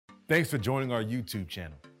Thanks for joining our YouTube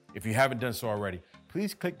channel. If you haven't done so already,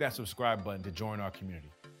 please click that subscribe button to join our community.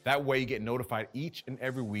 That way you get notified each and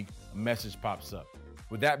every week a message pops up.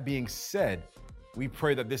 With that being said, we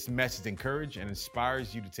pray that this message encourages and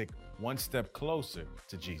inspires you to take one step closer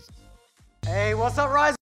to Jesus. Hey, what's up,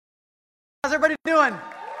 Rise? How's everybody doing?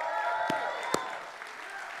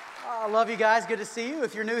 I love you guys. Good to see you.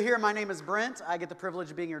 If you're new here, my name is Brent. I get the privilege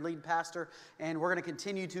of being your lead pastor, and we're going to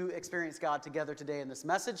continue to experience God together today in this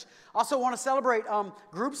message. Also want to celebrate,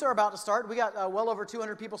 groups are about to start. We got well over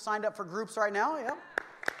 200 people signed up for groups right now.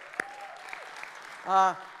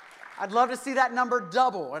 Yeah. I'd love to see that number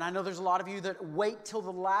double, and I know there's a lot of you that wait till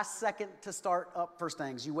the last second to start up for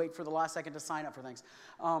things. You wait for the last second to sign up for things.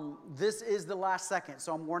 This is the last second,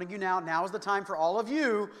 so I'm warning you now. Now is the time for all of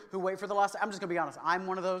you who wait for the last second. I'm just going to be honest. I'm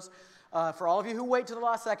one of those. For all of you who wait to the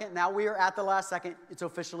last second, now we are at the last second. It's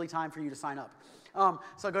officially time for you to sign up.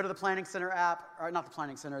 So go to the Planning Center app, or not the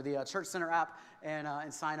Planning Center, the Church Center app,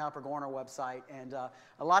 and sign up or go on our website. And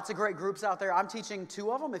lots of great groups out there. I'm teaching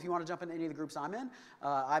 2 of them if you want to jump into any of the groups I'm in.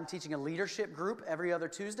 I'm teaching a leadership group every other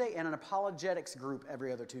Tuesday and an apologetics group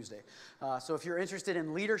every other Tuesday. So if you're interested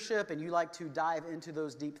in leadership and you like to dive into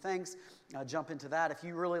those deep things, jump into that. If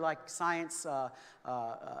you really like science,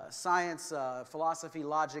 philosophy,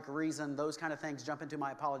 logic, reason, those kind of things, jump into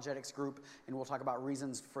my apologetics group, and we'll talk about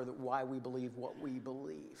reasons for why we believe what we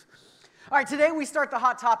believe. All right, today we start the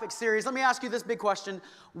Hot Topics series. Let me ask you this big question.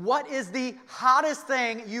 What is the hottest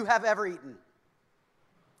thing you have ever eaten?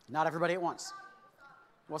 Not everybody at once.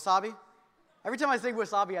 Wasabi? Every time I think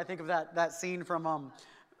wasabi, I think of that scene from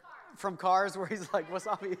Cars where he's like,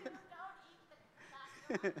 wasabi.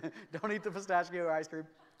 Don't eat the pistachio ice cream.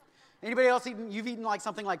 Anybody else you've eaten like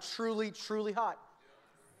something like truly, truly hot?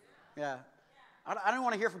 Yeah. I don't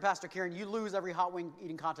want to hear from Pastor Kieran. You lose every hot wing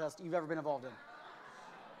eating contest you've ever been involved in.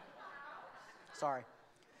 Sorry.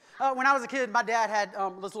 When I was a kid, my dad had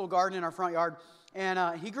this little garden in our front yard,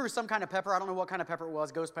 and he grew some kind of pepper. I don't know what kind of pepper it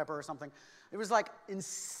was, ghost pepper or something. It was like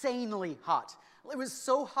insanely hot. It was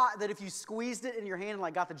so hot that if you squeezed it in your hand and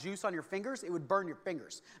like got the juice on your fingers, it would burn your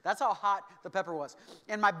fingers. That's how hot the pepper was.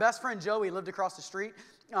 And my best friend Joey lived across the street,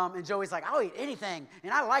 and Joey's like, I'll eat anything,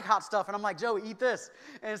 and I like hot stuff. And I'm like, Joey, eat this.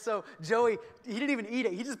 And so Joey, he didn't even eat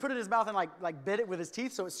it. He just put it in his mouth and like bit it with his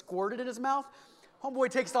teeth, so it squirted in his mouth.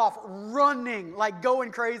 Homeboy takes off running, like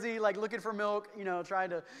going crazy, like looking for milk,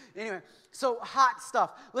 trying to, anyway. So hot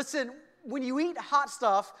stuff. Listen, when you eat hot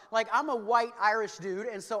stuff, like I'm a white Irish dude,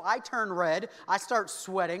 and so I turn red. I start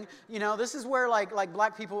sweating. This is where like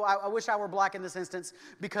black people, I wish I were black in this instance,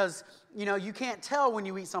 because, you can't tell when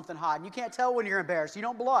you eat something hot, and you can't tell when you're embarrassed. You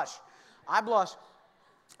don't blush. I blush.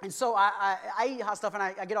 And so I eat hot stuff, and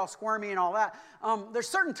I get all squirmy and all that. There's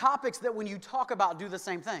certain topics that when you talk about do the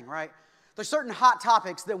same thing, right? There's certain hot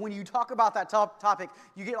topics that when you talk about that topic,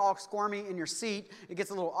 you get all squirmy in your seat. It gets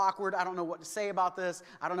a little awkward. I don't know what to say about this.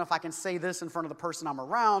 I don't know if I can say this in front of the person I'm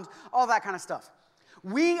around. All that kind of stuff.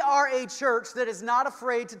 We are a church that is not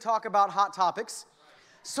afraid to talk about hot topics.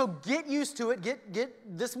 So get used to it.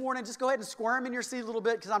 Get this morning, just go ahead and squirm in your seat a little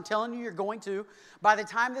bit, because I'm telling you, you're going to. By the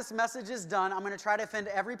time this message is done, I'm going to try to offend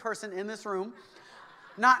every person in this room.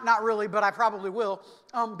 Not really, but I probably will,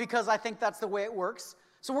 because I think that's the way it works.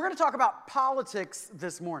 So we're going to talk about politics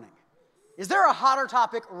this morning. Is there a hotter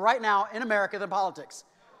topic right now in America than politics?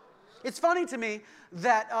 It's funny to me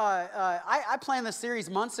that I planned this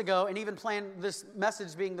series months ago, and even planned this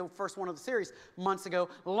message being the first one of the series months ago,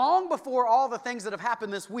 long before all the things that have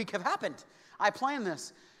happened this week have happened. I planned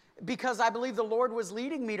this because I believe the Lord was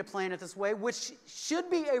leading me to plan it this way, which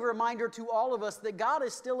should be a reminder to all of us that God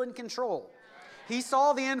is still in control. He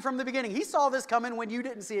saw the end from the beginning. He saw this coming when you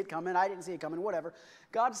didn't see it coming. I didn't see it coming, whatever.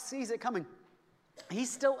 God sees it coming.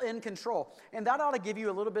 He's still in control. And that ought to give you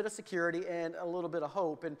a little bit of security and a little bit of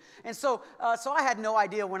hope. And so I had no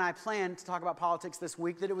idea when I planned to talk about politics this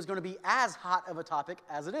week that it was going to be as hot of a topic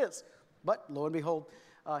as it is. But lo and behold,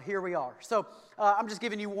 here we are. So I'm just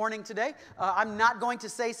giving you warning today. I'm not going to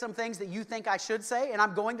say some things that you think I should say, and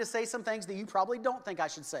I'm going to say some things that you probably don't think I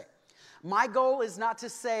should say. My goal is not to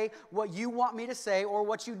say what you want me to say or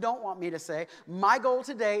what you don't want me to say. My goal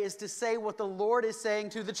today is to say what the Lord is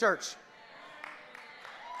saying to the church.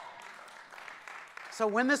 So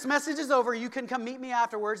when this message is over, you can come meet me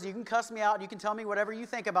afterwards. You can cuss me out. You can tell me whatever you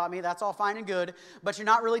think about me. That's all fine and good. But you're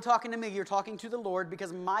not really talking to me. You're talking to the Lord,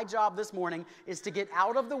 because my job this morning is to get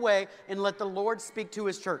out of the way and let the Lord speak to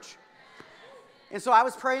His church. And so I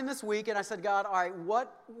was praying this week, and I said, God, all right,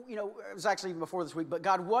 it was actually even before this week, but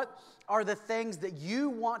God, what are the things that you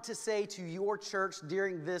want to say to your church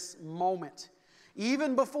during this moment?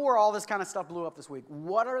 Even before all this kind of stuff blew up this week,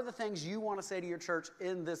 what are the things you want to say to your church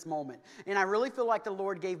in this moment? And I really feel like the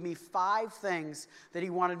Lord gave me 5 things that he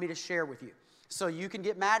wanted me to share with you. So you can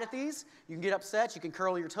get mad at these, you can get upset, you can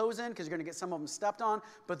curl your toes in because you're going to get some of them stepped on,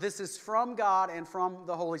 but this is from God and from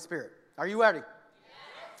the Holy Spirit. Are you ready?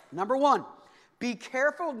 Yes. Number 1, be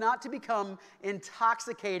careful not to become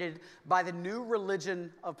intoxicated by the new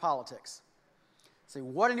religion of politics. Say,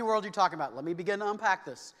 what in the world are you talking about? Let me begin to unpack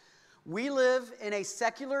this. We live in a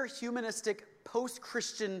secular, humanistic,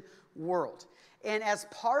 post-Christian world. And as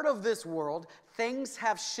part of this world, things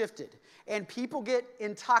have shifted. And people get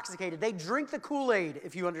intoxicated. They drink the Kool-Aid,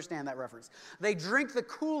 if you understand that reference. They drink the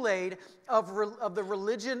Kool-Aid of the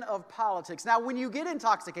religion of politics. Now, when you get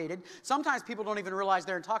intoxicated, sometimes people don't even realize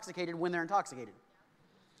they're intoxicated when they're intoxicated.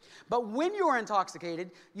 But when you're intoxicated,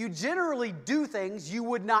 you generally do things you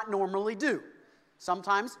would not normally do.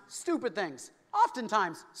 Sometimes stupid things.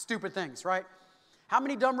 Oftentimes, stupid things, right? How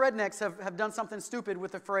many dumb rednecks have done something stupid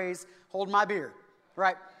with the phrase, hold my beer,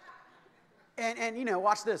 right? And you know,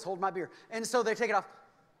 watch this, hold my beer. And so they take it off.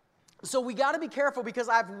 So we got to be careful because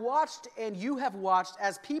I've watched and you have watched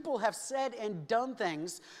as people have said and done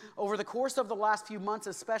things over the course of the last few months,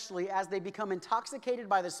 especially as they become intoxicated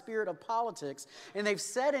by the spirit of politics. And they've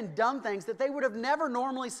said and done things that they would have never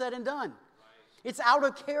normally said and done. It's out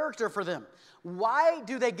of character for them. Why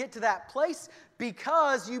do they get to that place?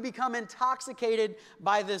 Because you become intoxicated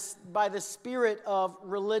by the spirit of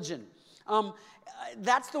religion.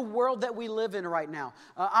 That's the world that we live in right now.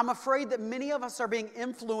 I'm afraid that many of us are being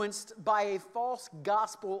influenced by a false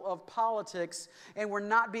gospel of politics, and we're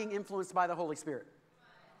not being influenced by the Holy Spirit.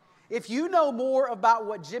 If you know more about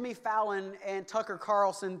what Jimmy Fallon and Tucker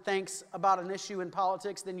Carlson thinks about an issue in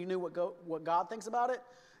politics than you knew what God thinks about it,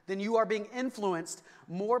 then you are being influenced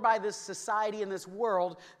more by this society and this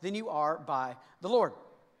world than you are by the Lord.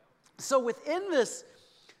 So within this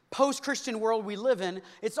post-Christian world we live in,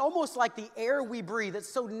 it's almost like the air we breathe. It's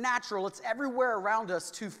so natural. It's everywhere around us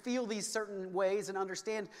to feel these certain ways and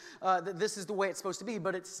understand that this is the way it's supposed to be,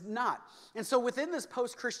 but it's not. And so within this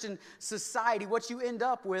post-Christian society, what you end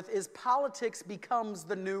up with is politics becomes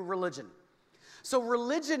the new religion. So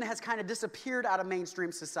religion has kind of disappeared out of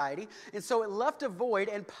mainstream society, and so it left a void,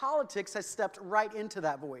 and politics has stepped right into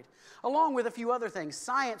that void, along with a few other things.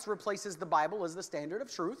 Science replaces the Bible as the standard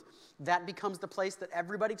of truth. That becomes the place that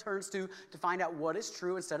everybody turns to find out what is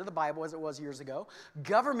true instead of the Bible as it was years ago.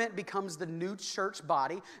 Government becomes the new church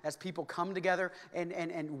body as people come together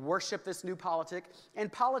and worship this new politic,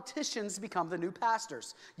 and politicians become the new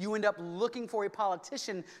pastors. You end up looking for a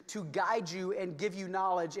politician to guide you and give you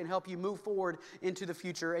knowledge and help you move forward into the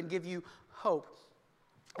future and give you hope.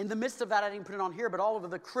 In the midst of that, I didn't put it on here, but all of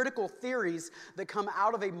the critical theories that come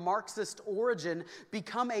out of a Marxist origin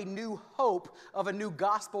become a new hope of a new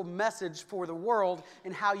gospel message for the world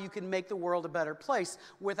and how you can make the world a better place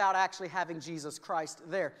without actually having Jesus Christ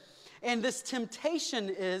there. And this temptation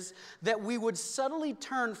is that we would subtly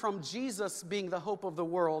turn from Jesus being the hope of the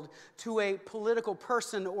world to a political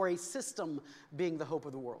person or a system being the hope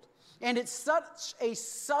of the world. And it's such a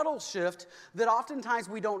subtle shift that oftentimes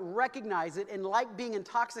we don't recognize it. And like being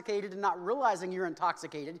intoxicated and not realizing you're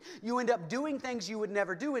intoxicated, you end up doing things you would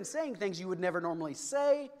never do and saying things you would never normally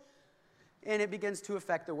say. And it begins to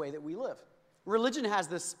affect the way that we live. Religion has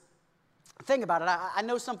this thing about it. I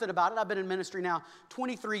know something about it. I've been in ministry now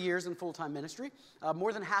 23 years in full-time ministry.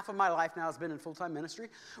 More than half of my life now has been in full-time ministry.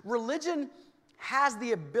 Religion has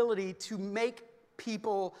the ability to make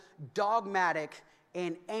people dogmatic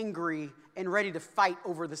and angry and ready to fight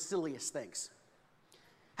over the silliest things.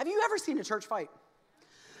 Have you ever seen a church fight?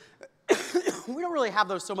 We don't really have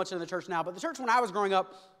those so much in the church now, but the church when I was growing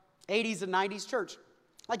up, 80s and 90s church,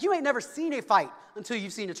 like you ain't never seen a fight until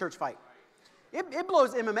you've seen a church fight. It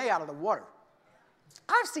blows MMA out of the water.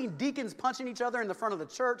 I've seen deacons punching each other in the front of the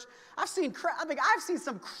church. I've seen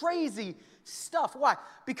some crazy stuff. Why?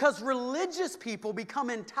 Because religious people become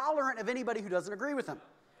intolerant of anybody who doesn't agree with them.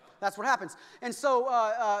 That's what happens. And so,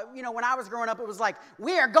 when I was growing up, it was like,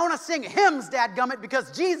 we are going to sing hymns, dadgummit,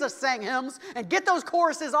 because Jesus sang hymns, and get those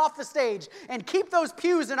choruses off the stage, and keep those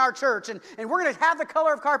pews in our church, and we're going to have the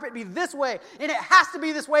color of carpet be this way, and it has to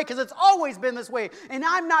be this way because it's always been this way, and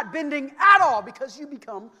I'm not bending at all because you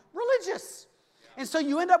become religious. And so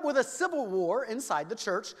you end up with a civil war inside the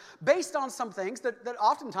church based on some things that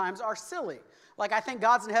oftentimes are silly. Like I think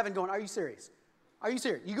God's in heaven going, are you serious? Are you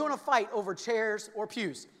serious? You're going to fight over chairs or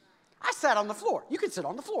pews? I sat on the floor. You can sit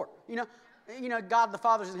on the floor. You know, God the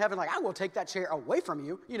Father's in heaven like, I will take that chair away from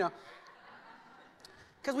you,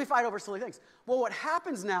 because we fight over silly things. Well, what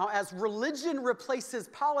happens now as religion replaces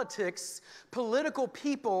politics, political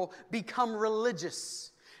people become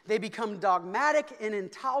religious. They become dogmatic and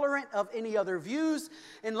intolerant of any other views.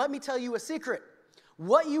 And let me tell you a secret.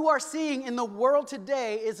 What you are seeing in the world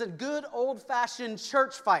today is a good old-fashioned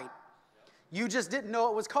church fight. You just didn't know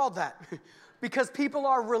it was called that. Because people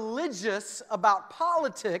are religious about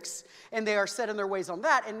politics, and they are set in their ways on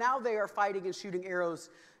that, and now they are fighting and shooting arrows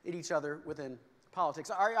at each other within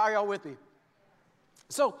politics. Are y'all with me?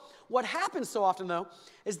 So what happens so often, though,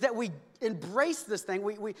 is that we embrace this thing.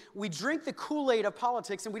 We drink the Kool-Aid of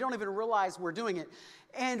politics, and we don't even realize we're doing it.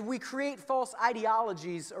 And we create false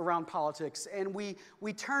ideologies around politics, and we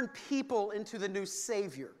turn people into the new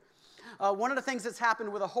savior. One of the things that's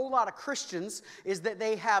happened with a whole lot of Christians is that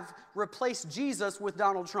they have replaced Jesus with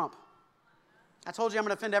Donald Trump. I told you I'm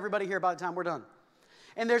going to offend everybody here by the time we're done.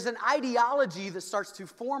 And there's an ideology that starts to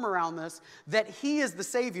form around this, that he is the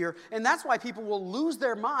Savior, and that's why people will lose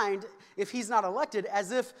their mind if he's not elected,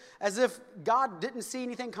 as if God didn't see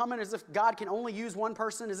anything coming, as if God can only use one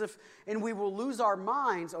person, and we will lose our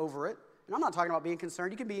minds over it. And I'm not talking about being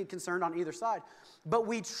concerned. You can be concerned on either side. But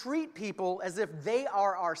we treat people as if they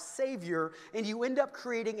are our Savior, and you end up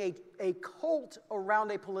creating a cult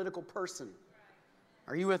around a political person.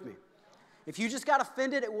 Are you with me? If you just got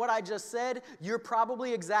offended at what I just said, you're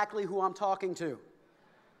probably exactly who I'm talking to.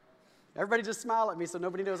 Everybody just smile at me so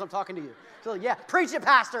nobody knows I'm talking to you. So yeah, preach it,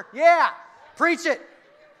 Pastor. Yeah, preach it.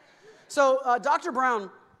 So Dr.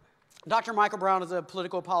 Michael Brown is a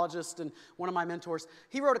political apologist and one of my mentors.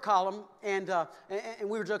 He wrote a column, and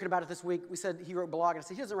we were joking about it this week. We said he wrote a blog, and I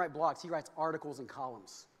said he doesn't write blogs. He writes articles and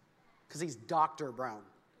columns because he's Dr. Brown.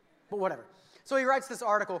 But whatever. So he writes this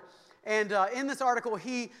article. And in this article,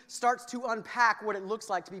 he starts to unpack what it looks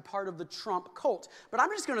like to be part of the Trump cult. But I'm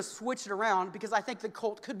just going to switch it around because I think the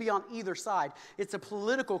cult could be on either side. It's a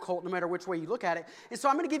political cult no matter which way you look at it. And so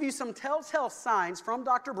I'm going to give you some telltale signs from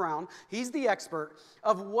Dr. Brown, he's the expert,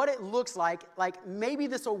 of what it looks like. Like maybe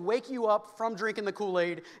this will wake you up from drinking the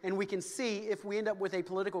Kool-Aid, and we can see if we end up with a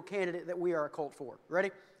political candidate that we are a cult for. Ready?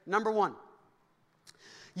 Number one.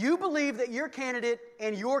 You believe that your candidate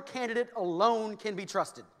and your candidate alone can be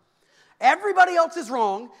trusted. Everybody else is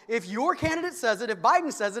wrong. If your candidate says it, if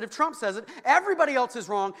Biden says it, if Trump says it, everybody else is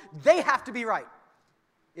wrong. They have to be right.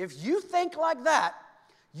 If you think like that,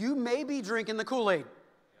 you may be drinking the Kool-Aid.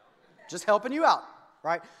 Just helping you out,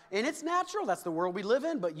 right? And it's natural. That's the world we live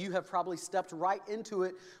in, but you have probably stepped right into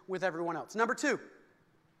it with everyone else. Number two,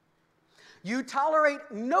 you tolerate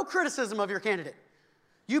no criticism of your candidate.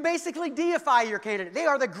 You basically deify your candidate. They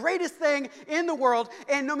are the greatest thing in the world,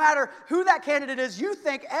 and no matter who that candidate is, you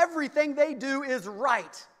think everything they do is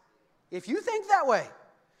right. If you think that way,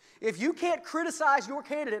 if you can't criticize your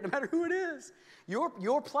candidate, no matter who it is,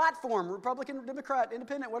 your platform, Republican, Democrat,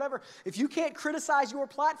 Independent, whatever, if you can't criticize your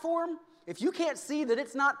platform, if you can't see that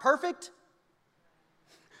it's not perfect,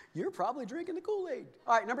 you're probably drinking the Kool-Aid.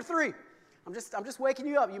 All right, number three. I'm just waking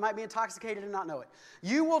you up. You might be intoxicated and not know it.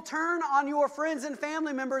 You will turn on your friends and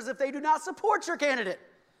family members if they do not support your candidate.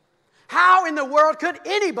 How in the world could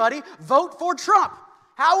anybody vote for Trump?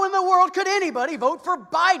 How in the world could anybody vote for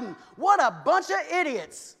Biden? What a bunch of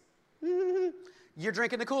idiots. You're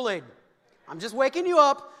drinking the Kool-Aid. I'm just waking you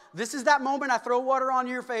up. This is that moment I throw water on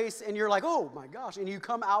your face and you're like, oh my gosh, and you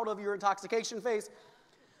come out of your intoxication phase.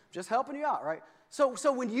 Just helping you out, right?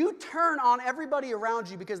 So when you turn on everybody around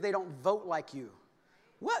you because they don't vote like you,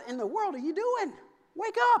 what in the world are you doing?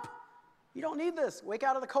 Wake up. You don't need this. Wake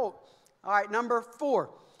out of the cult. All right, number four.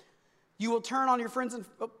 You will turn on your friends and...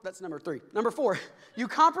 Oh, that's number three. Number four. You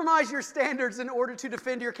compromise your standards in order to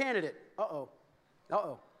defend your candidate. Uh-oh.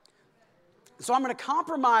 Uh-oh. So I'm going to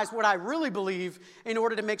compromise what I really believe in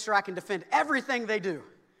order to make sure I can defend everything they do.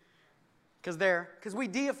 Because we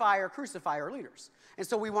deify or crucify our leaders. And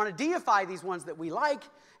so we want to deify these ones that we like,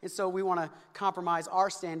 and so we want to compromise our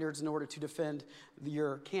standards in order to defend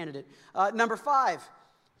your candidate. Number five,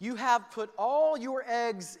 you have put all your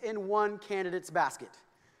eggs in one candidate's basket.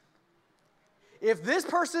 If this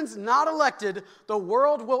person's not elected, the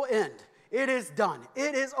world will end. It is done.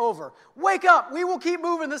 It is over. Wake up. We will keep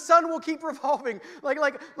moving. The sun will keep revolving.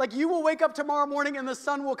 Like you will wake up tomorrow morning and the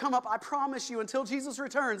sun will come up. I promise you, until Jesus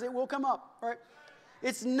returns, it will come up, right?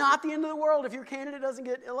 It's not the end of the world if your candidate doesn't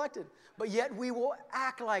get elected. But yet we will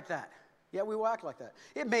act like that. Yet we will act like that.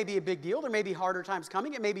 It may be a big deal. There may be harder times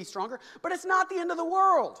coming. It may be stronger. But it's not the end of the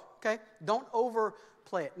world. Okay? Don't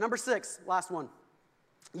overplay it. Number six, last one.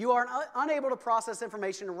 You are unable to process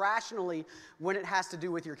information rationally when it has to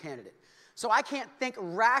do with your candidate. So I can't think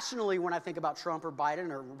rationally when I think about Trump or Biden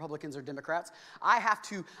or Republicans or Democrats. I have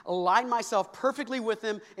to align myself perfectly with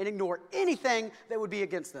them and ignore anything that would be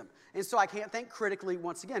against them. And so I can't think critically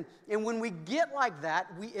once again. And when we get like that,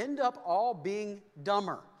 we end up all being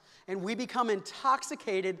dumber. and we become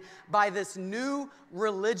intoxicated by this new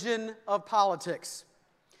religion of politics.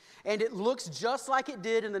 And it looks just like it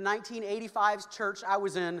did in the 1985 church I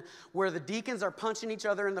was in, where the deacons are punching each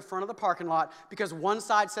other in the front of the parking lot because one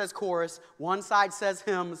side says chorus, one side says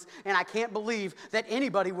hymns, and I can't believe that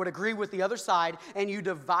anybody would agree with the other side, and you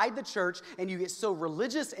divide the church, and you get so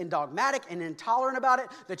religious and dogmatic and intolerant about it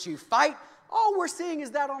that you fight. All we're seeing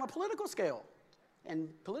is that on a political scale. And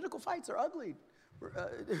political fights are ugly.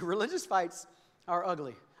 Religious fights are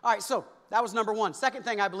ugly. All right, so that was number one. Second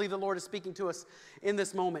thing I believe the Lord is speaking to us in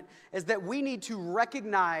this moment is that we need to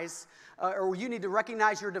recognize, or you need to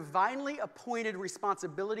recognize your divinely appointed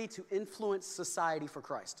responsibility to influence society for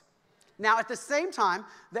Christ. Now, at the same time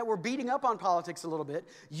that we're beating up on politics a little bit,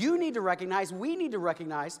 you need to recognize, we need to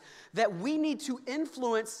recognize that we need to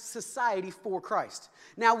influence society for Christ.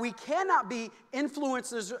 Now, we cannot be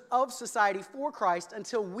influencers of society for Christ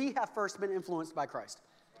until we have first been influenced by Christ.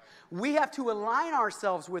 We have to align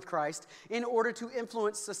ourselves with Christ in order to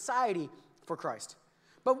influence society for Christ.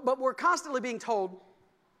 But we're constantly being told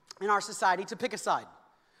in our society to pick a side.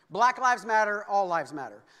 Black lives matter, all lives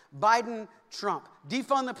matter. Biden, Trump.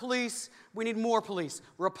 Defund the police, we need more police.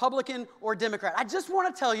 Republican or Democrat. I just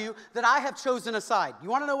want to tell you that I have chosen a side. You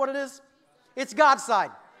want to know what it is? It's God's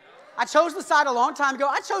side. I chose the side a long time ago.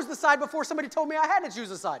 I chose the side before somebody told me I had to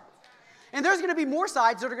choose a side. And there's going to be more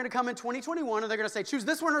sides that are going to come in 2021, and they're going to say, choose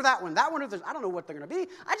this one or that one or this. I don't know what they're going to be.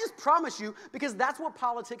 I just promise you, because that's what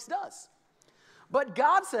politics does. But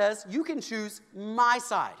God says you can choose my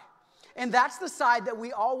side. And that's the side that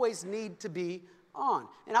we always need to be on.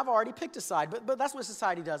 And I've already picked a side, but that's what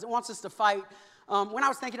society does. It wants us to fight. When I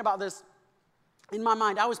was thinking about this, in my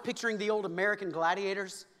mind, I was picturing the old American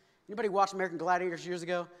gladiators. Anybody watch American Gladiators years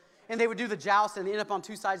ago? And they would do the joust, and they end up on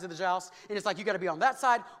two sides of the joust. And it's like, you got to be on that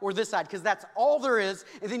side or this side, because that's all there is.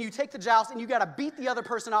 And then you take the joust, and you got to beat the other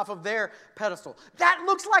person off of their pedestal. That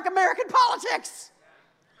looks like American politics,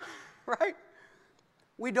 right?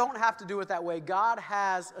 We don't have to do it that way. God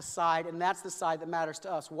has a side, and that's the side that matters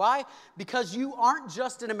to us. Why? Because you aren't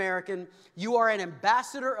just an American. You are an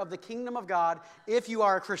ambassador of the kingdom of God if you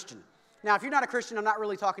are a Christian. Now, if you're not a Christian, I'm not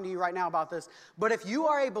really talking to you right now about this, but if you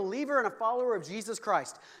are a believer and a follower of Jesus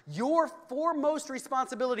Christ, your foremost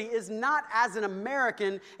responsibility is not as an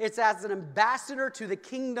American, it's as an ambassador to the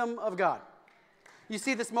kingdom of God. You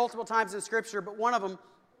see this multiple times in Scripture, but one of them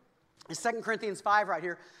is 2 Corinthians 5 right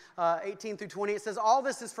here, 18 through 20. It says, all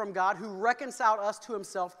this is from God who reconciled us to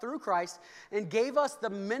himself through Christ and gave us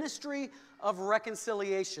the ministry of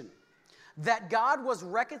reconciliation. That God was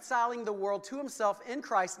reconciling the world to himself in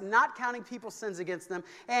Christ, not counting people's sins against them,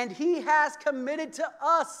 and he has committed to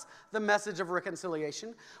us the message of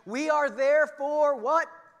reconciliation. We are therefore what?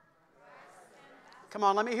 Come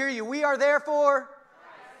on, let me hear you. We are therefore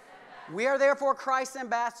Christ's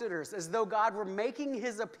ambassadors, as though God were making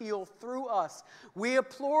his appeal through us. We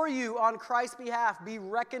implore you on Christ's behalf, be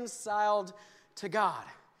reconciled to God.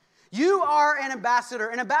 You are an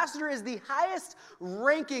ambassador. An ambassador is the highest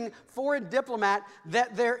ranking foreign diplomat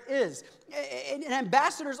that there is. And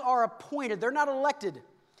ambassadors are appointed. They're not elected.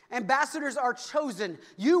 Ambassadors are chosen.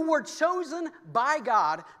 You were chosen by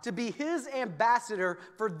God to be his ambassador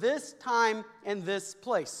for this time and this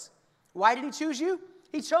place. Why did he choose you?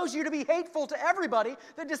 He chose you to be hateful to everybody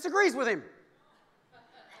that disagrees with him.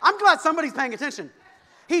 I'm glad somebody's paying attention.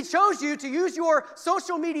 He chose you to use your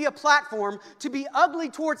social media platform to be ugly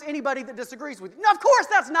towards anybody that disagrees with you. Now, of course,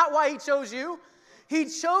 that's not why he chose you. He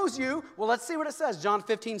chose you. Well, let's see what it says. John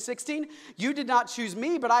 15:16. You did not choose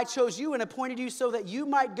me, but I chose you and appointed you so that you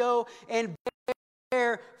might go and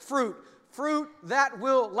bear fruit. Fruit that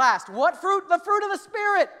will last. What fruit? The fruit of the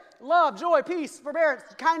Spirit. Love, joy, peace, forbearance,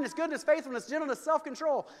 kindness, goodness, faithfulness, gentleness,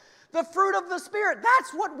 self-control. The fruit of the Spirit.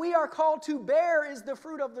 That's what we are called to bear, is the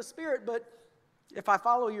fruit of the Spirit. But if I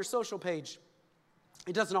follow your social page,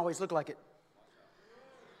 it doesn't always look like it.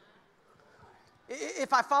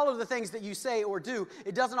 If I follow the things that you say or do,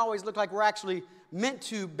 it doesn't always look like we're actually meant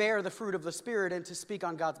to bear the fruit of the Spirit and to speak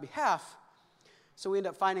on God's behalf. So we end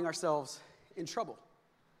up finding ourselves in trouble.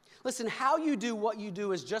 Listen, how you do what you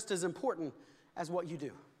do is just as important as what you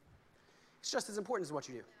do. It's just as important as what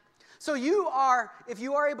you do. So you are, if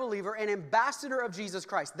you are a believer, an ambassador of Jesus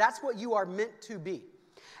Christ. That's what you are meant to be.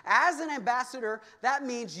 As an ambassador, that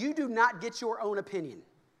means you do not get your own opinion.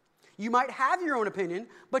 You might have your own opinion,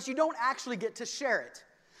 but you don't actually get to share it.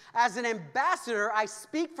 As an ambassador, I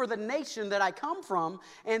speak for the nation that I come from,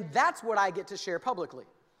 and that's what I get to share publicly.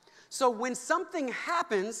 So when something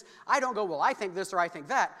happens, I don't go, well, I think this or I think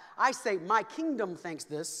that. I say, my kingdom thinks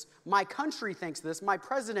this, my country thinks this, my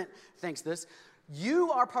president thinks this.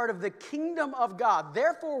 You are part of the kingdom of God.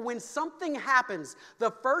 Therefore, when something happens,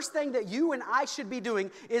 the first thing that you and I should be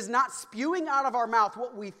doing is not spewing out of our mouth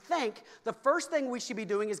what we think. The first thing we should be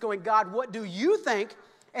doing is going, God, what do you think?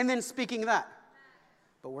 And then speaking that.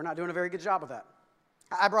 But we're not doing a very good job of that.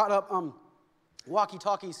 I brought up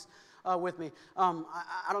walkie-talkies with me.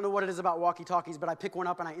 I don't know what it is about walkie-talkies, but I pick one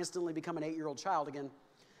up and I instantly become an 8-year-old child again.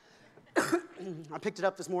 I picked it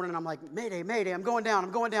up this morning and I'm like, Mayday, Mayday, I'm going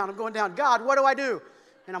down. God, what do I do?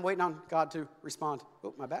 And I'm waiting on God to respond.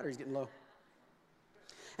 Oh, my battery's getting low.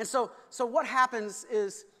 And so what happens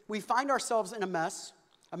is we find ourselves in a mess.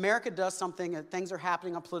 America does something, and things are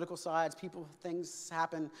happening on political sides. Things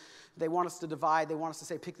happen. They want us to divide. They want us to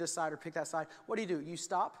say, pick this side or pick that side. What do? You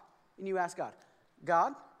stop and you ask God,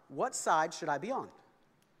 God, what side should I be on?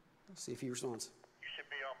 Let's see if he responds. You should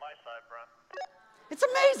be on my side, bro. It's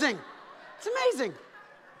amazing. It's amazing.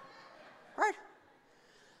 Right?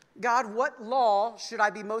 God, what law should I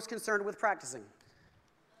be most concerned with practicing?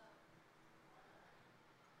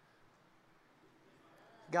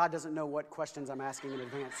 God doesn't know what questions I'm asking in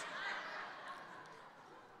advance.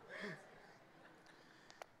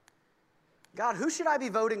 God, who should I be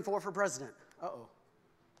voting for president? Uh-oh.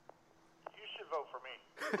 You should vote for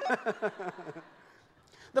me.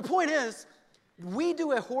 The point is, we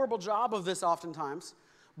do a horrible job of this oftentimes,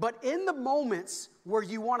 but in the moments where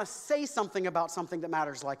you want to say something about something that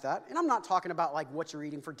matters like that, and I'm not talking about like what you're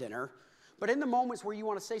eating for dinner, but in the moments where you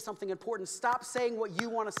want to say something important, stop saying what you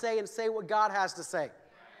want to say and say what God has to say.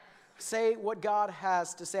 Say what God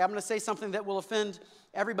has to say. I'm going to say something that will offend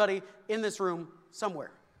everybody in this room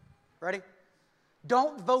somewhere. Ready?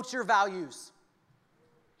 Don't vote your values.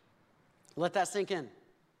 Let that sink in.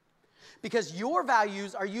 Because your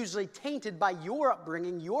values are usually tainted by your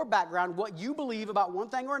upbringing, your background, what you believe about one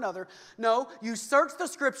thing or another. No, you search the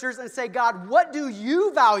scriptures and say, God, what do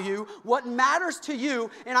you value? What matters to you?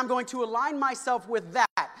 And I'm going to align myself with that.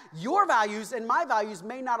 Your values and my values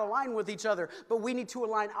may not align with each other, but we need to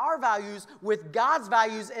align our values with God's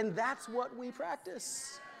values, and that's what we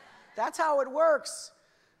practice. That's how it works.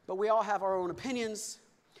 But we all have our own opinions.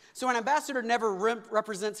 So an ambassador never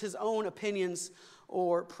represents his own opinions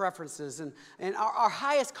or preferences. And our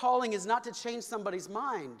highest calling is not to change somebody's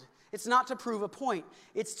mind. It's not to prove a point.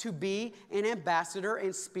 It's to be an ambassador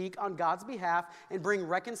and speak on God's behalf and bring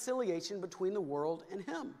reconciliation between the world and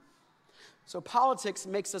him. So politics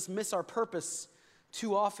makes us miss our purpose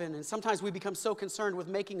too often, and sometimes we become so concerned with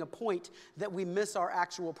making a point that we miss our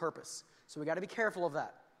actual purpose. So we got to be careful of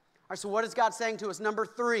that. All right, so what is God saying to us? Number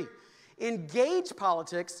 3, engage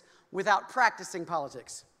politics without practicing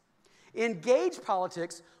politics. Engage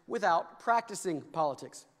politics without practicing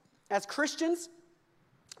politics. As Christians,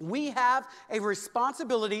 we have a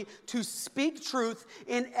responsibility to speak truth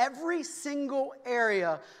in every single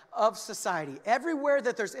area of society. Everywhere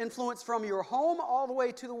that there's influence, from your home all the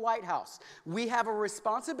way to the White House, we have a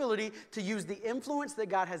responsibility to use the influence that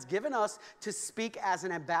God has given us to speak as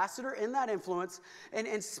an ambassador in that influence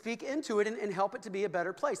and speak into it and help it to be a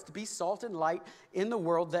better place, to be salt and light in the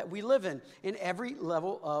world that we live in every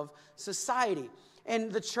level of society.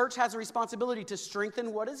 And the church has a responsibility to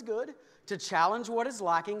strengthen what is good, to challenge what is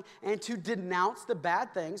lacking, and to denounce the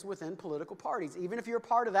bad things within political parties, even if you're a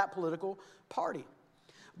part of that political party.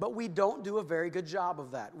 But we don't do a very good job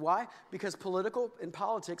of that. Why? Because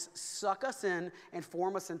politics suck us in and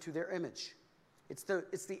form us into their image. It's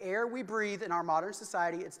the air we breathe in our modern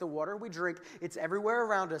society. It's the water we drink. It's everywhere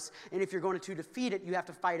around us. And if you're going to defeat it, you have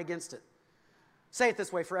to fight against it. Say it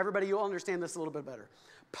this way. For everybody, you'll understand this a little bit better.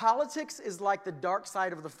 Politics is like the dark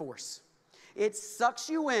side of the Force. It sucks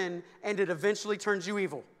you in, and it eventually turns you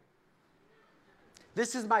evil.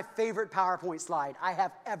 This is my favorite PowerPoint slide I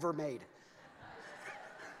have ever made.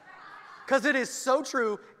 Because it is so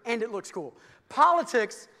true, and it looks cool.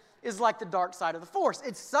 Politics is like the dark side of the Force.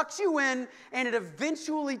 It sucks you in, and it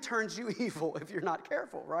eventually turns you evil if you're not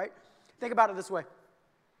careful, right? Think about it this way.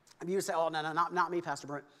 You say, oh, no, not me, Pastor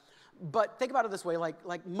Brent. But think about it this way,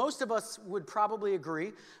 like most of us would probably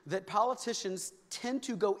agree that politicians tend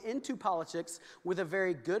to go into politics with a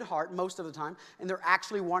very good heart most of the time, and they're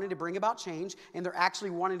actually wanting to bring about change, and they're actually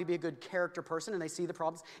wanting to be a good character person, and they see the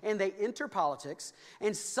problems, and they enter politics,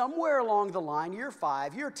 and somewhere along the line, year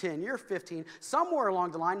 5, year 10, year 15, somewhere along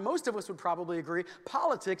the line, most of us would probably agree,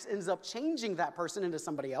 politics ends up changing that person into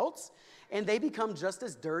somebody else, and they become just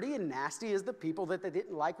as dirty and nasty as the people that they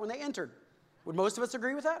didn't like when they entered. Would most of us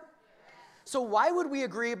agree with that? So why would we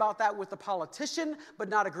agree about that with the politician, but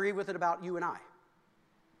not agree with it about you and I?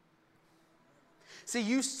 See,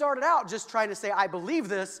 you started out just trying to say, I believe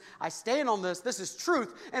this, I stand on this is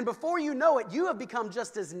truth. And before you know it, you have become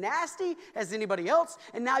just as nasty as anybody else.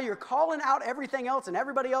 And now you're calling out everything else and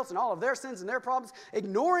everybody else and all of their sins and their problems,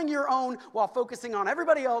 ignoring your own while focusing on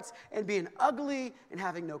everybody else and being ugly and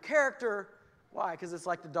having no character. Why? Because it's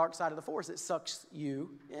like the dark side of the force. It sucks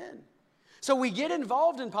you in. So we get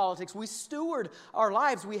involved in politics. We steward our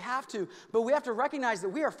lives. We have to. But we have to recognize that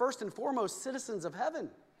we are first and foremost citizens of heaven.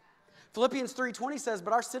 Philippians 3:20 says,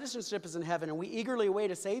 but our citizenship is in heaven, and we eagerly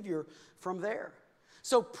await a Savior from there.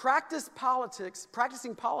 So practicing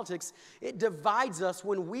politics, it divides us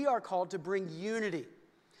when we are called to bring unity.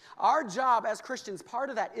 Our job as Christians, part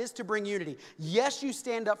of that is to bring unity. Yes, you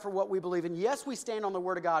stand up for what we believe in. Yes, we stand on the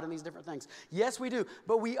Word of God and these different things. Yes, we do.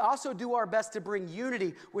 But we also do our best to bring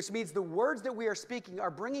unity, which means the words that we are speaking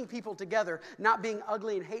are bringing people together, not being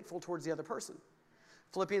ugly and hateful towards the other person.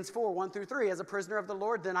 Philippians 4:1-3, as a prisoner of the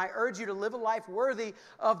Lord, then I urge you to live a life worthy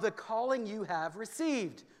of the calling you have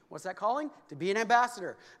received. What's that calling? To be an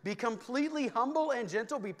ambassador. Be completely humble and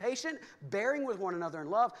gentle. Be patient, bearing with one another in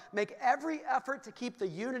love. Make every effort to keep the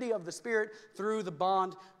unity of the Spirit through the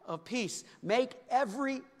bond of peace. Make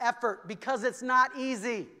every effort, because it's not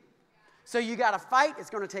easy. So you got to fight. It's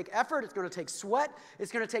going to take effort. It's going to take sweat.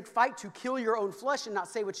 It's going to take fight to kill your own flesh and not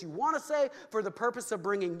say what you want to say for the purpose of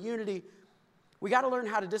bringing unity. We got to learn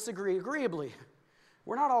how to disagree agreeably.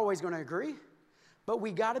 We're not always going to agree. But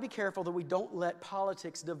we got to be careful that we don't let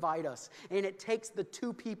politics divide us. And it takes the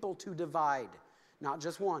two people to divide, not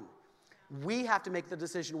just one. We have to make the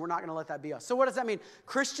decision. We're not going to let that be us. So what does that mean?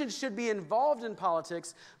 Christians should be involved in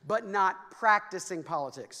politics, but not practicing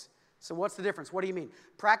politics. So what's the difference? What do you mean?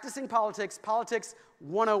 Practicing politics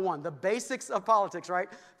 101, the basics of politics, right?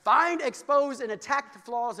 Find, expose, and attack the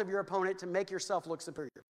flaws of your opponent to make yourself look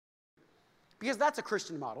superior. Because that's a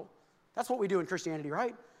Christian model. That's what we do in Christianity,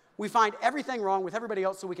 right? We find everything wrong with everybody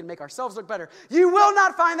else so we can make ourselves look better. You will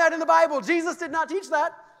not find that in the Bible. Jesus did not teach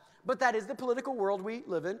that. But that is the political world we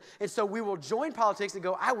live in. And so we will join politics and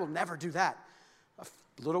go, I will never do that. A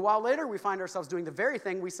little while later, we find ourselves doing the very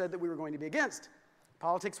thing we said that we were going to be against.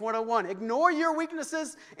 Politics 101, ignore your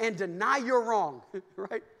weaknesses and deny your wrong,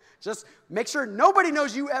 right? Just make sure nobody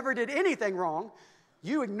knows you ever did anything wrong.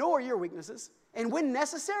 You ignore your weaknesses. And when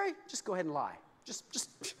necessary, just go ahead and lie.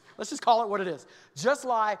 Let's just call it what it is. Just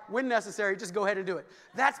lie. When necessary, just go ahead and do it.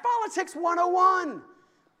 That's politics 101.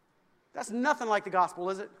 That's nothing like the gospel,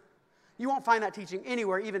 is it? You won't find that teaching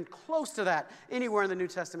anywhere, even close to that, anywhere in the New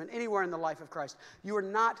Testament, anywhere in the life of Christ. You are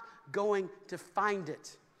not going to find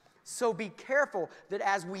it. So be careful that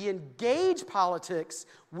as we engage politics,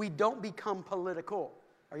 we don't become political.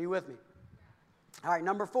 Are you with me? All right,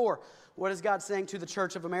 number 4. What is God saying to the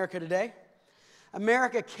church of America today?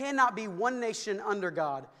 America cannot be one nation under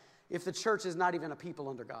God if the church is not even a people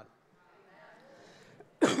under God.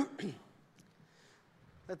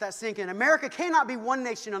 Let that sink in. America cannot be one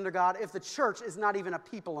nation under God if the church is not even a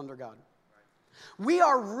people under God. We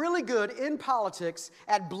are really good in politics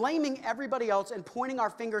at blaming everybody else and pointing our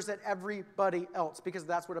fingers at everybody else, because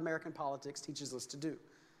that's what American politics teaches us to do.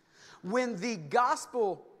 When the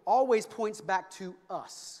gospel always points back to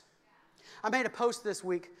us. I made a post this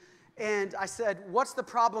week and I said, what's the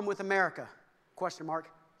problem with America? ?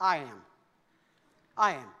 I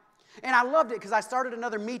am. And I loved it because I started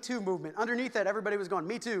another Me Too movement. Underneath that, everybody was going,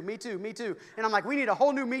 me too, me too, me too. And I'm like, we need a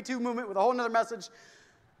whole new Me Too movement with a whole nother message.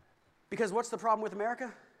 Because what's the problem with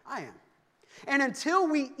America? I am. And until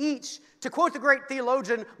we each, to quote the great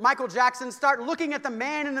theologian Michael Jackson, start looking at the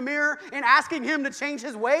man in the mirror and asking him to change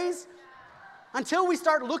his ways, until we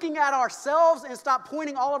start looking at ourselves and stop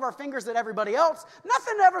pointing all of our fingers at everybody else,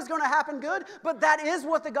 nothing ever is going to happen good. But that is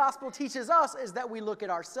what the gospel teaches us, is that we look at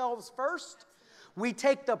ourselves first. We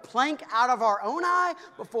take the plank out of our own eye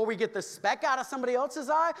before we get the speck out of somebody else's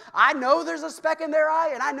eye. I know there's a speck in their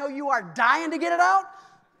eye, and I know you are dying to get it out,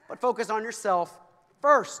 but focus on yourself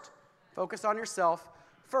first. Focus on yourself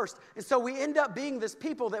first. And so we end up being this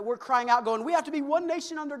people that we're crying out going, we have to be one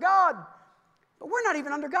nation under God. But we're not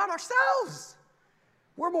even under God ourselves.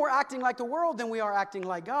 We're more acting like the world than we are acting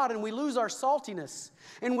like God, and we lose our saltiness.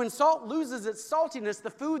 And when salt loses its saltiness, the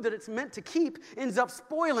food that it's meant to keep ends up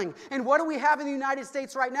spoiling. And what do we have in the United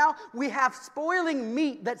States right now? We have spoiling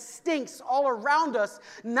meat that stinks all around us,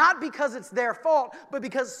 not because it's their fault, but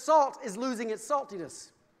because salt is losing its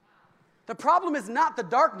saltiness. The problem is not the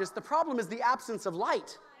darkness. The problem is the absence of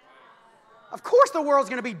light. Of course the world's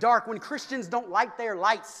going to be dark when Christians don't light their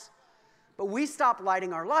lights. But we stop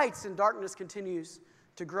lighting our lights, and darkness continues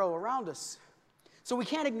to grow around us. So we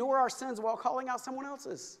can't ignore our sins while calling out someone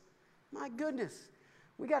else's. My goodness.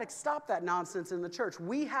 We got to stop that nonsense in the church.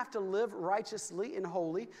 We have to live righteously and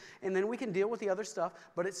holy, and then we can deal with the other stuff,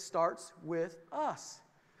 but it starts with us.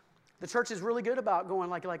 The church is really good about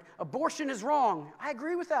going like abortion is wrong. I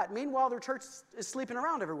agree with that. Meanwhile, their church is sleeping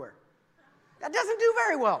around everywhere. That doesn't do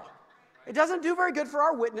very well. It doesn't do very good for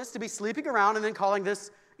our witness to be sleeping around and then calling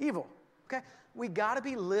this evil. Okay? We got to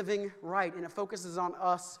be living right, and it focuses on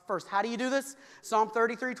us first. How do you do this? Psalm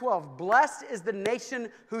 33:12. Blessed is the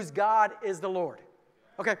nation whose God is the Lord.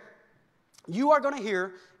 Okay, you are going to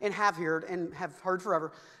hear and have heard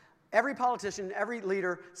forever, every politician, every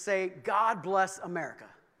leader say, God bless America.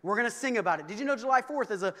 We're going to sing about it. Did you know July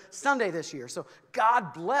 4th is a Sunday this year? So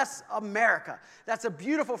God bless America. That's a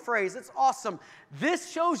beautiful phrase. It's awesome.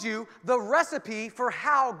 This shows you the recipe for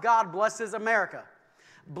how God blesses America.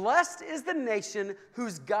 Blessed is the nation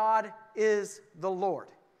whose God is the Lord.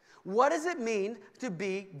 What does it mean to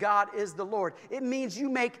be God is the Lord? It means you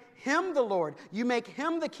make Him the Lord. You make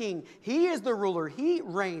Him the King. He is the ruler. He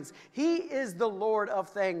reigns. He is the Lord of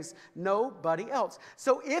things, nobody else.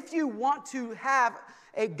 So if you want to have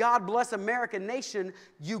a God bless America nation,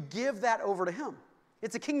 you give that over to Him.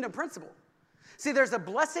 It's a kingdom principle. See, there's a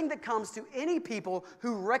blessing that comes to any people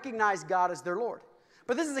who recognize God as their Lord.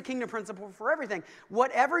 But this is a kingdom principle for everything.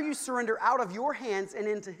 Whatever you surrender out of your hands and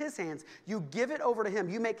into His hands, you give it over to Him.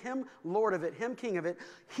 You make Him Lord of it, Him King of it.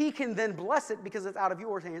 He can then bless it because it's out of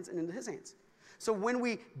your hands and into His hands. So when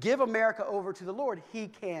we give America over to the Lord, He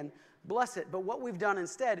can bless it. But what we've done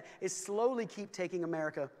instead is slowly keep taking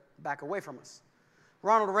America back away from us.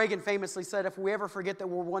 Ronald Reagan famously said, if we ever forget that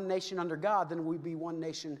we're one nation under God, then we'd be one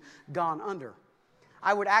nation gone under.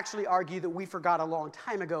 I would actually argue that we forgot a long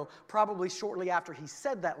time ago, probably shortly after he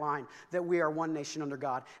said that line, that we are one nation under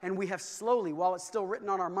God. And we have slowly, while it's still written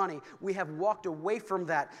on our money, we have walked away from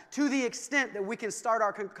that to the extent that we can start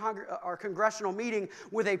our congressional meeting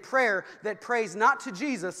with a prayer that prays not to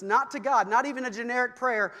Jesus, not to God, not even a generic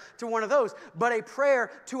prayer to one of those, but a prayer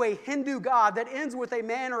to a Hindu God that ends with a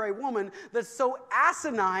man or a woman that's so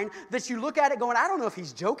asinine that you look at it going, I don't know if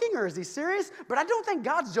he's joking or is he serious, but I don't think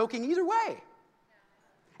God's joking either way.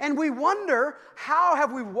 And we wonder, how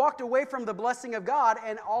have we walked away from the blessing of God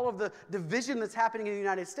and all of the division that's happening in the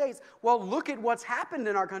United States? Well, look at what's happened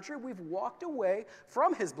in our country. We've walked away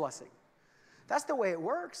from His blessing. That's the way it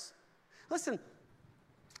works. Listen,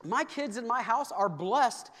 my kids in my house are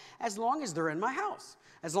blessed as long as they're in my house.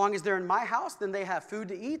 As long as they're in my house, then they have food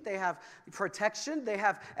to eat, they have protection, they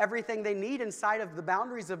have everything they need inside of the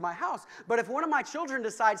boundaries of my house. But if one of my children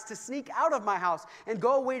decides to sneak out of my house and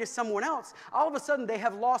go away to someone else, all of a sudden they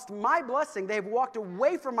have lost my blessing. They've walked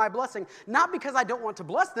away from my blessing, not because I don't want to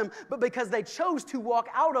bless them, but because they chose to walk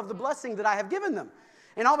out of the blessing that I have given them.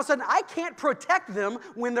 And all of a sudden, I can't protect them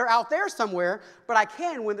when they're out there somewhere, but I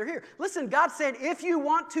can when they're here. Listen, God said, if you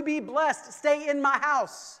want to be blessed, stay in my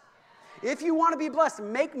house. If you want to be blessed,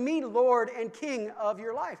 make me Lord and King of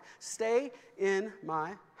your life. Stay in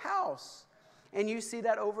my house. And you see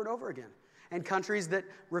that over and over again. And countries that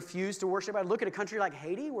refuse to worship God. Look at a country like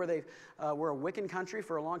Haiti, where they were a Wiccan country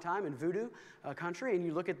for a long time, and voodoo country, and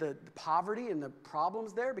you look at the poverty and the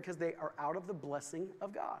problems there because they are out of the blessing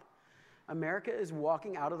of God. America is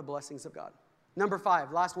walking out of the blessings of God. Number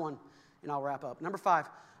 5, last one, and I'll wrap up. Number 5,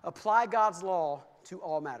 apply God's law to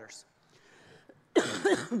all matters.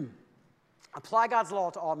 Apply God's law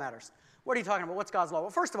to all matters. What are you talking about? What's God's law? Well,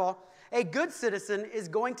 first of all, a good citizen is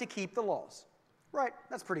going to keep the laws. Right?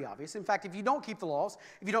 That's pretty obvious. In fact, if you don't keep the laws,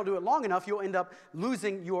 if you don't do it long enough, you'll end up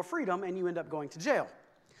losing your freedom and you end up going to jail.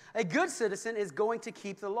 A good citizen is going to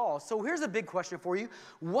keep the law. So here's a big question for you.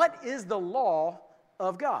 What is the law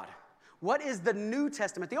of God? What is the New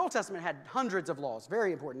Testament? The Old Testament had hundreds of laws,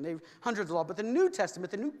 very important. They have hundreds of laws. But the New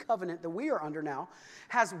Testament, the new covenant that we are under now,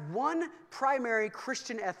 has one primary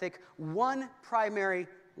Christian ethic, one primary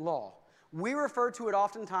law. We refer to it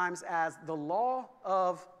oftentimes as the law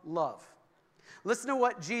of love. Listen to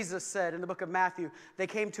what Jesus said in the book of Matthew. They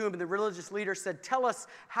came to him and the religious leaders said, tell us,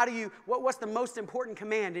 what's the most important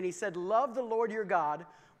command? And he said, love the Lord your God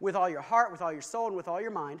with all your heart, with all your soul, and with all your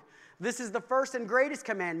mind. This is the first and greatest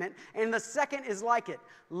commandment, and the second is like it.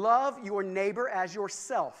 Love your neighbor as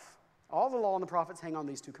yourself. All the law and the prophets hang on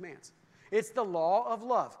these two commands. It's the law of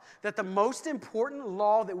love. That the most important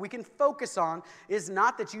law that we can focus on is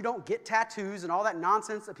not that you don't get tattoos and all that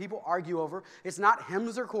nonsense that people argue over. It's not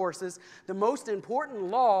hymns or choruses. The most important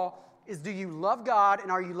law is, do you love God and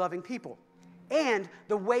are you loving people? And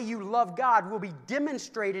the way you love God will be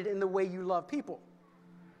demonstrated in the way you love people.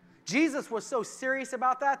 Jesus was so serious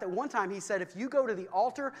about that one time he said, if you go to the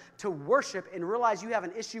altar to worship and realize you have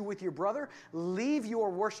an issue with your brother, leave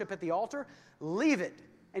your worship at the altar, leave it,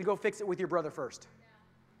 and go fix it with your brother first.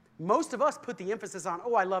 Most of us put the emphasis on,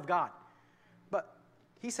 oh, I love God. But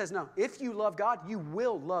he says, no, if you love God, you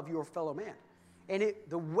will love your fellow man. And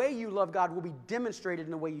the way you love God will be demonstrated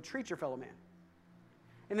in the way you treat your fellow man.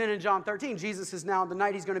 And then in John 13, Jesus is now, the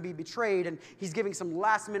night he's going to be betrayed, and he's giving some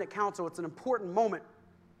last-minute counsel. It's an important moment.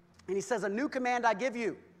 And he says, a new command I give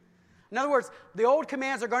you. In other words, the old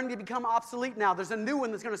commands are going to become obsolete now. There's a new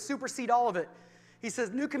one that's going to supersede all of it. He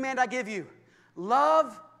says, new command I give you.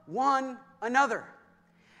 Love one another.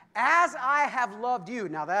 As I have loved you.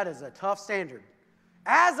 Now that is a tough standard.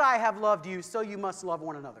 As I have loved you, so you must love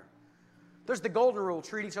one another. There's the golden rule.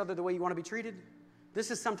 Treat each other the way you want to be treated.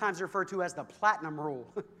 This is sometimes referred to as the platinum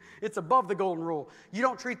rule. It's above the golden rule. You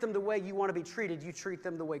don't treat them the way you want to be treated. You treat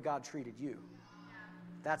them the way God treated you.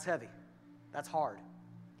 That's heavy. That's hard.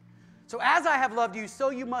 So as I have loved you, so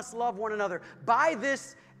you must love one another. By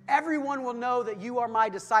this, everyone will know that you are my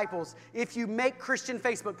disciples if you make Christian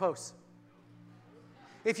Facebook posts.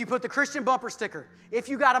 If you put the Christian bumper sticker. If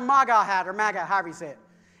you got a MAGA hat or MAGA, however you say it.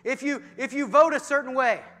 If you vote a certain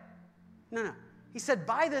way. No. He said,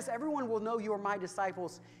 by this, everyone will know you are my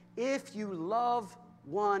disciples if you love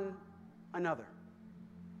one another.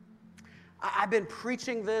 I've been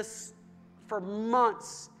preaching this for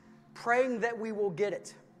months, praying that we will get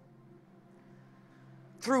it.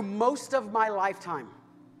 Through most of my lifetime,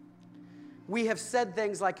 we have said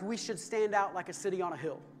things like we should stand out like a city on a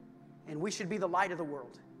hill, and we should be the light of the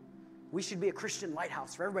world. We should be a Christian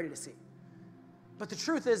lighthouse for everybody to see. But the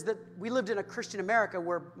truth is that we lived in a Christian America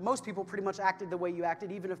where most people pretty much acted the way you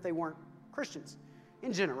acted, even if they weren't Christians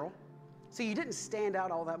in general. So you didn't stand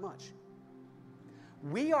out all that much.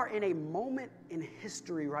 We are in a moment in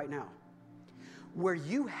history right now where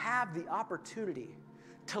you have the opportunity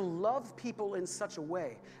to love people in such a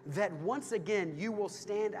way that once again you will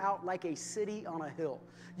stand out like a city on a hill.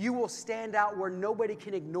 You will stand out where nobody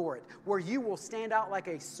can ignore it, where you will stand out like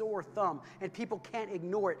a sore thumb and people can't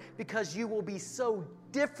ignore it because you will be so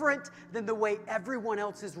different than the way everyone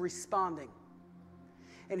else is responding.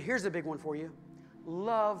 And here's a big one for you.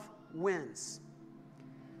 Love wins.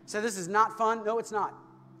 So this is not fun? No, it's not.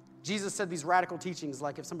 Jesus said these radical teachings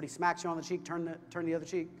like if somebody smacks you on the cheek, turn the other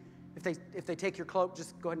cheek. If they take your cloak,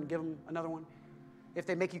 just go ahead and give them another one. If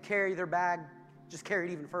they make you carry their bag, just carry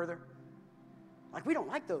it even further. Like, we don't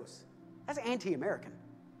like those. That's anti-American.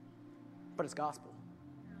 But it's gospel.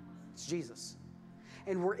 It's Jesus.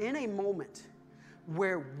 And we're in a moment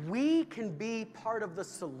where we can be part of the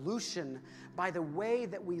solution by the way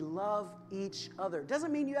that we love each other.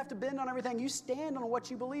 Doesn't mean you have to bend on everything. You stand on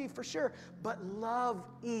what you believe, for sure. But love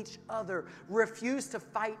each other. Refuse to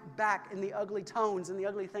fight back in the ugly tones and the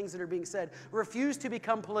ugly things that are being said. Refuse to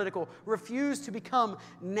become political. Refuse to become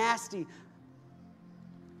nasty.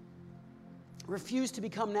 Refuse to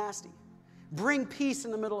become nasty. Bring peace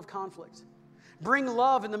in the middle of conflict. Bring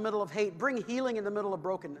love in the middle of hate. Bring healing in the middle of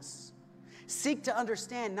brokenness. Seek to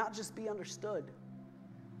understand, not just be understood.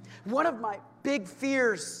 One of my big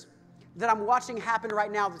fears that I'm watching happen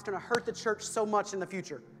right now that's going to hurt the church so much in the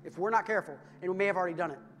future, if we're not careful, and we may have already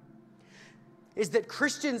done it, is that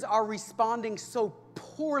Christians are responding so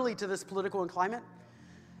poorly to this political climate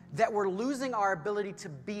that we're losing our ability to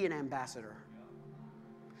be an ambassador.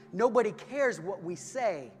 Nobody cares what we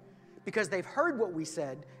say because they've heard what we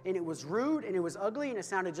said, and it was rude, and it was ugly, and it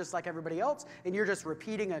sounded just like everybody else, and you're just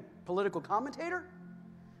repeating a political commentator.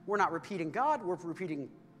 We're not repeating God, we're repeating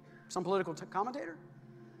some political commentator.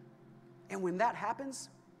 And when that happens,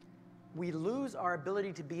 we lose our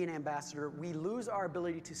ability to be an ambassador. We lose our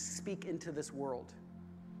ability to speak into this world.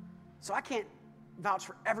 So I can't vouch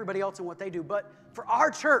for everybody else and what they do, but for our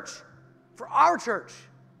church,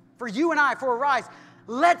 for you and I, for Arise,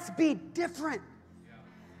 let's be different.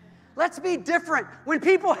 Let's be different. When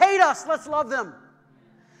people hate us, let's love them.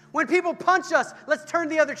 When people punch us, let's turn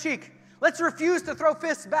the other cheek. Let's refuse to throw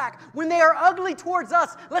fists back. When they are ugly towards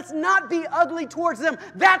us, let's not be ugly towards them.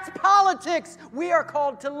 That's politics. We are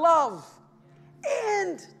called to love.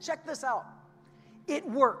 And check this out. It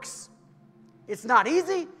works. It's not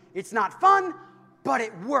easy. It's not fun, but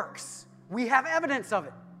it works. We have evidence of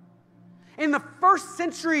it. In the first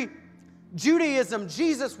century Judaism,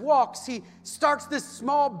 Jesus walks. He starts this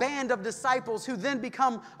small band of disciples who then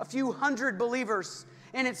become a few hundred believers.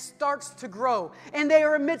 And it starts to grow. And they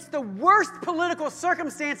are amidst the worst political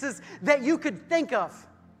circumstances that you could think of.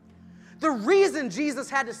 The reason Jesus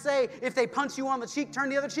had to say, if they punch you on the cheek, turn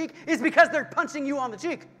the other cheek, is because they're punching you on the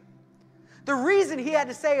cheek. The reason he had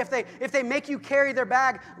to say, if they make you carry their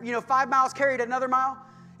bag, 5 miles, carry it another mile,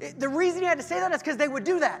 the reason he had to say that is because they would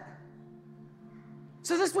do that.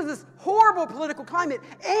 So this was this horrible political climate,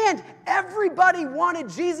 and everybody wanted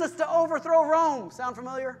Jesus to overthrow Rome. Sound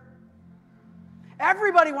familiar?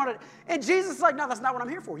 Everybody wanted it. And Jesus is like, no, that's not what I'm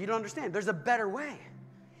here for. You don't understand. There's a better way.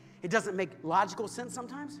 It doesn't make logical sense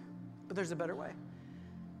sometimes, but there's a better way.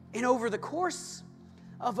 And over the course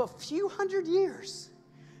of a few hundred years,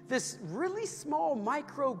 this really small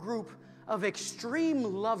micro group of extreme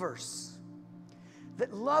lovers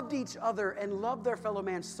that loved each other and loved their fellow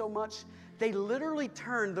man so much, they literally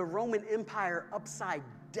turned the Roman Empire upside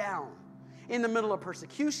down. In the middle of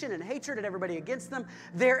persecution and hatred and everybody against them,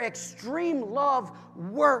 their extreme love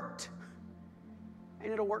worked.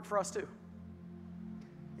 And it'll work for us too.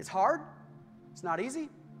 It's hard. It's not easy.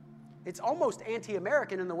 It's almost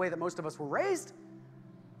anti-American in the way that most of us were raised,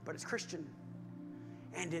 but it's Christian.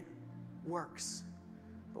 And it works.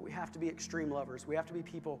 But we have to be extreme lovers. We have to be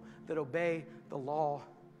people that obey the law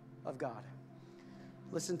of God.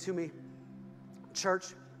 Listen to me, church.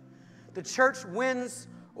 The church wins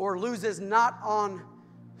or loses not on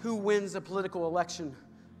who wins a political election,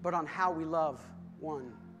 but on how we love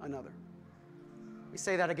one another. Let me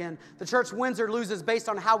say that again. The church wins or loses based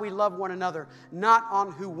on how we love one another, not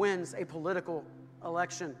on who wins a political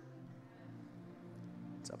election.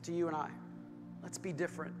 It's up to you and I. Let's be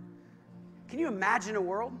different. Can you imagine a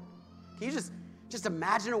world? Can you just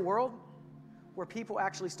imagine a world where people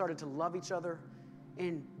actually started to love each other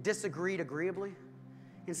and disagreed agreeably?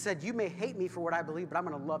 And said, you may hate me for what I believe, but I'm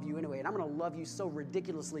going to love you anyway. And I'm going to love you so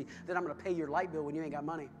ridiculously that I'm going to pay your light bill when you ain't got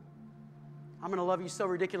money. I'm going to love you so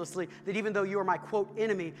ridiculously that even though you are my, quote,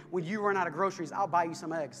 enemy, when you run out of groceries, I'll buy you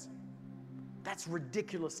some eggs. That's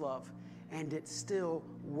ridiculous love. And it still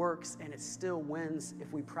works, and it still wins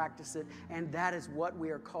if we practice it. And that is what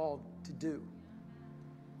we are called to do.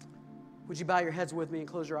 Would you bow your heads with me and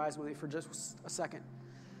close your eyes with me for just a second?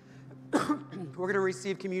 We're going to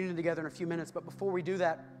receive communion together in a few minutes, but before we do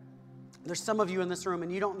that, there's some of you in this room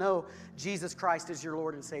and you don't know Jesus Christ is your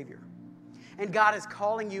Lord and Savior. And God is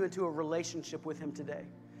calling you into a relationship with Him today.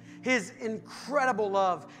 His incredible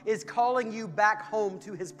love is calling you back home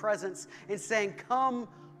to His presence and saying, come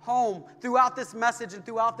home. Throughout this message and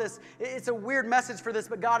throughout this, it's a weird message for this,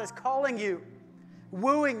 but God is calling you,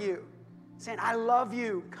 wooing you, saying, I love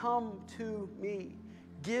you. Come to me.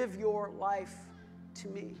 Give your life to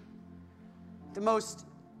me. The most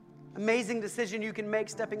amazing decision you can make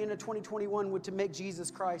stepping into 2021 would to make Jesus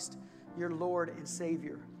Christ your Lord and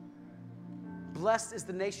Savior. Blessed is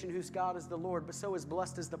the nation whose God is the Lord, but so is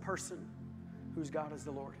blessed is the person whose God is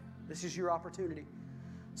the Lord. This is your opportunity.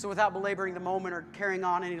 So without belaboring the moment or carrying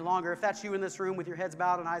on any longer, if that's you in this room with your heads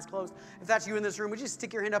bowed and eyes closed, if that's you in this room, would you just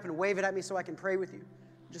stick your hand up and wave it at me so I can pray with you?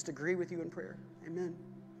 Just agree with you in prayer. Amen.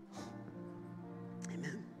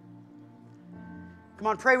 Amen. Come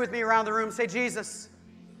on, pray with me around the room. Say, Jesus,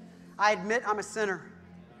 I admit I'm a sinner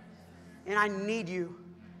and I need you.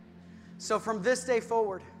 So from this day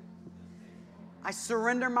forward, I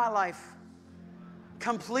surrender my life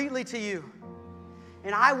completely to you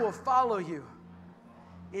and I will follow you.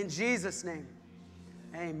 In Jesus' name,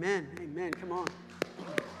 amen. Amen. Come on.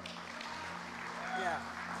 Yeah.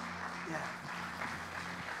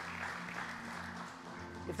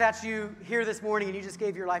 If that's you here this morning and you just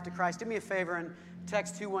gave your life to Christ, do me a favor and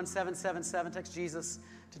text 21777. Text Jesus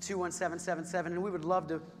to 21777. And we would love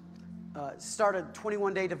to start a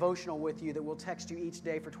 21-day devotional with you that we'll text you each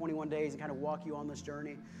day for 21 days and kind of walk you on this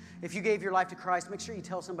journey. If you gave your life to Christ, make sure you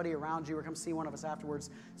tell somebody around you or come see one of us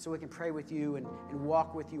afterwards so we can pray with you and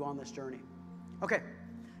walk with you on this journey. Okay,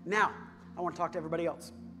 now I want to talk to everybody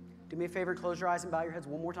else. Do me a favor and close your eyes and bow your heads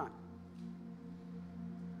one more time.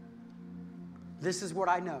 This is what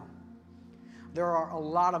I know. There are a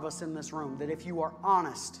lot of us in this room that if you are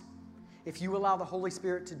honest, if you allow the Holy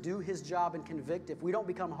Spirit to do His job and convict, if we don't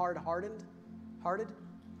become hard-hearted,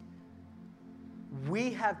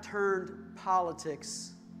 we have turned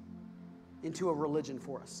politics into a religion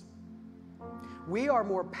for us. We are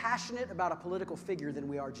more passionate about a political figure than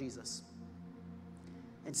we are Jesus.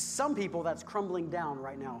 And some people, that's crumbling down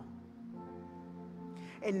right now.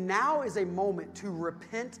 And now is a moment to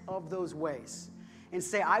repent of those ways and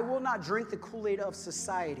say, I will not drink the Kool-Aid of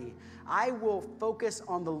society. I will focus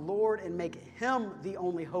on the Lord and make Him the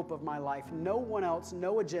only hope of my life. No one else,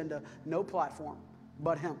 no agenda, no platform,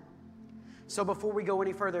 but Him. So before we go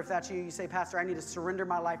any further, if that's you, you say, Pastor, I need to surrender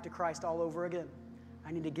my life to Christ all over again.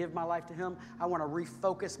 I need to give my life to Him. I want to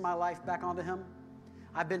refocus my life back onto Him.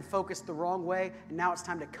 I've been focused the wrong way, and now it's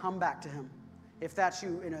time to come back to Him. If that's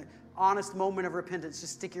you, in an honest moment of repentance,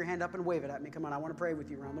 just stick your hand up and wave it at me. Come on, I want to pray with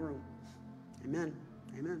you around the room. Amen.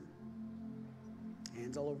 Amen.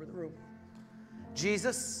 Hands all over the room.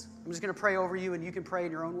 Jesus, I'm just going to pray over you, and you can pray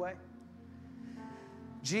in your own way.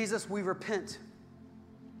 Jesus, we repent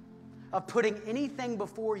of putting anything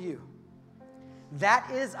before you.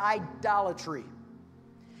 That is idolatry.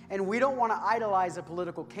 And we don't want to idolize a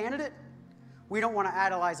political candidate. We don't want to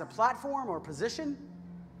idolize a platform or position.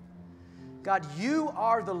 God, you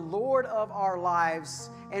are the Lord of our lives,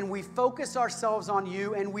 and we focus ourselves on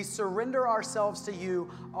you, and we surrender ourselves to you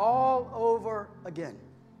all over again.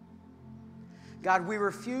 God, we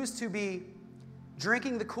refuse to be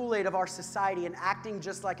drinking the Kool-Aid of our society and acting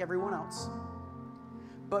just like everyone else.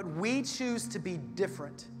 But we choose to be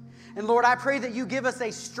different. And Lord, I pray that you give us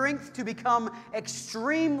a strength to become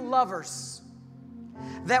extreme lovers.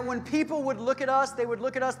 That when people would look at us, they would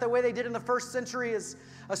look at us the way they did in the first century as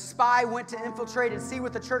a spy went to infiltrate and see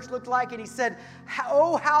what the church looked like. And he said,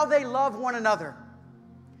 oh, how they love one another.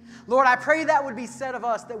 Lord, I pray that would be said of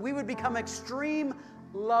us, that we would become extreme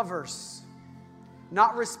lovers.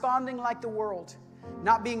 Not responding like the world.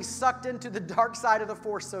 Not being sucked into the dark side of the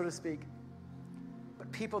force, so to speak. But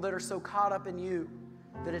people that are so caught up in you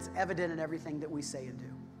that it's evident in everything that we say and do.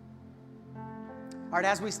 All right,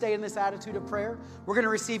 as we stay in this attitude of prayer, we're going to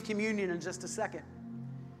receive communion in just a second.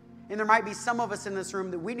 And there might be some of us in this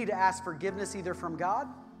room that we need to ask forgiveness either from God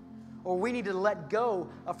or we need to let go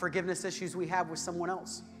of forgiveness issues we have with someone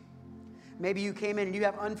else. Maybe you came in and you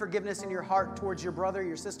have unforgiveness in your heart towards your brother,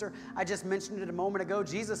 your sister. I just mentioned it a moment ago.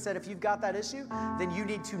 Jesus said if you've got that issue, then you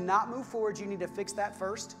need to not move forward. You need to fix that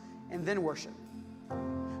first and then worship.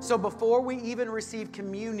 So before we even receive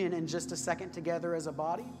communion in just a second together as a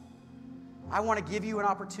body, I want to give you an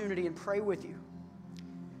opportunity and pray with you.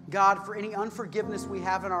 God, for any unforgiveness we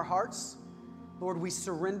have in our hearts, Lord, we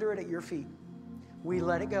surrender it at your feet. We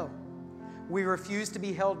let it go. We refuse to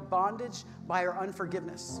be held bondage by our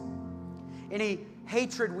unforgiveness. Any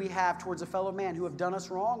hatred we have towards a fellow man who have done us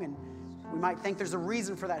wrong, and we might think there's a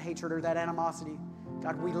reason for that hatred or that animosity,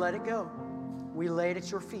 God, we let it go. We lay it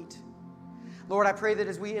at your feet. Lord, I pray that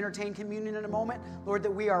as we entertain communion in a moment, Lord,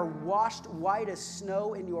 that we are washed white as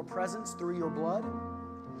snow in your presence through your blood.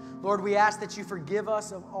 Lord, we ask that you forgive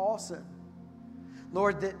us of all sin.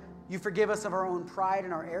 Lord, that you forgive us of our own pride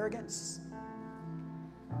and our arrogance.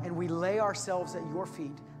 And we lay ourselves at your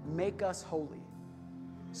feet. Make us holy.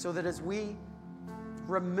 So that as we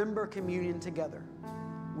remember communion together,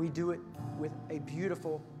 we do it with a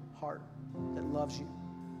beautiful heart that loves you.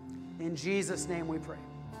 In Jesus' name we pray.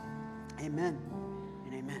 Amen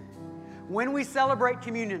and amen. When we celebrate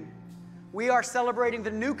communion, we are celebrating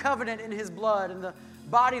the new covenant in his blood and the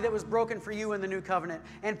body that was broken for you in the new covenant.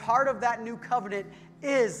 And part of that new covenant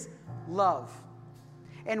is love.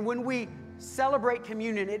 And when we celebrate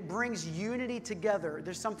communion, it brings unity together.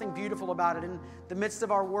 There's something beautiful about it in the midst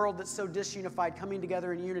of our world that's so disunified, coming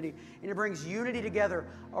together in unity. And it brings unity together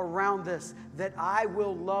around this, that I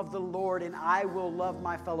will love the Lord and I will love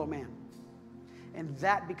my fellow man. And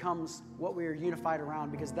that becomes what we are unified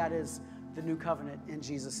around, because that is the new covenant in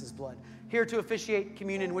Jesus' blood. Here to officiate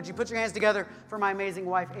communion, would you put your hands together for my amazing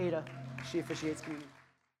wife, Ada? She officiates communion.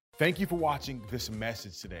 Thank you for watching this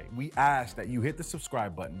message today. We ask that you hit the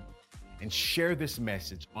subscribe button and share this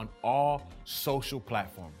message on all social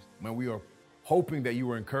platforms. Man, we are hoping that you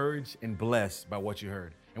were encouraged and blessed by what you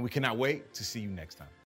heard. And we cannot wait to see you next time.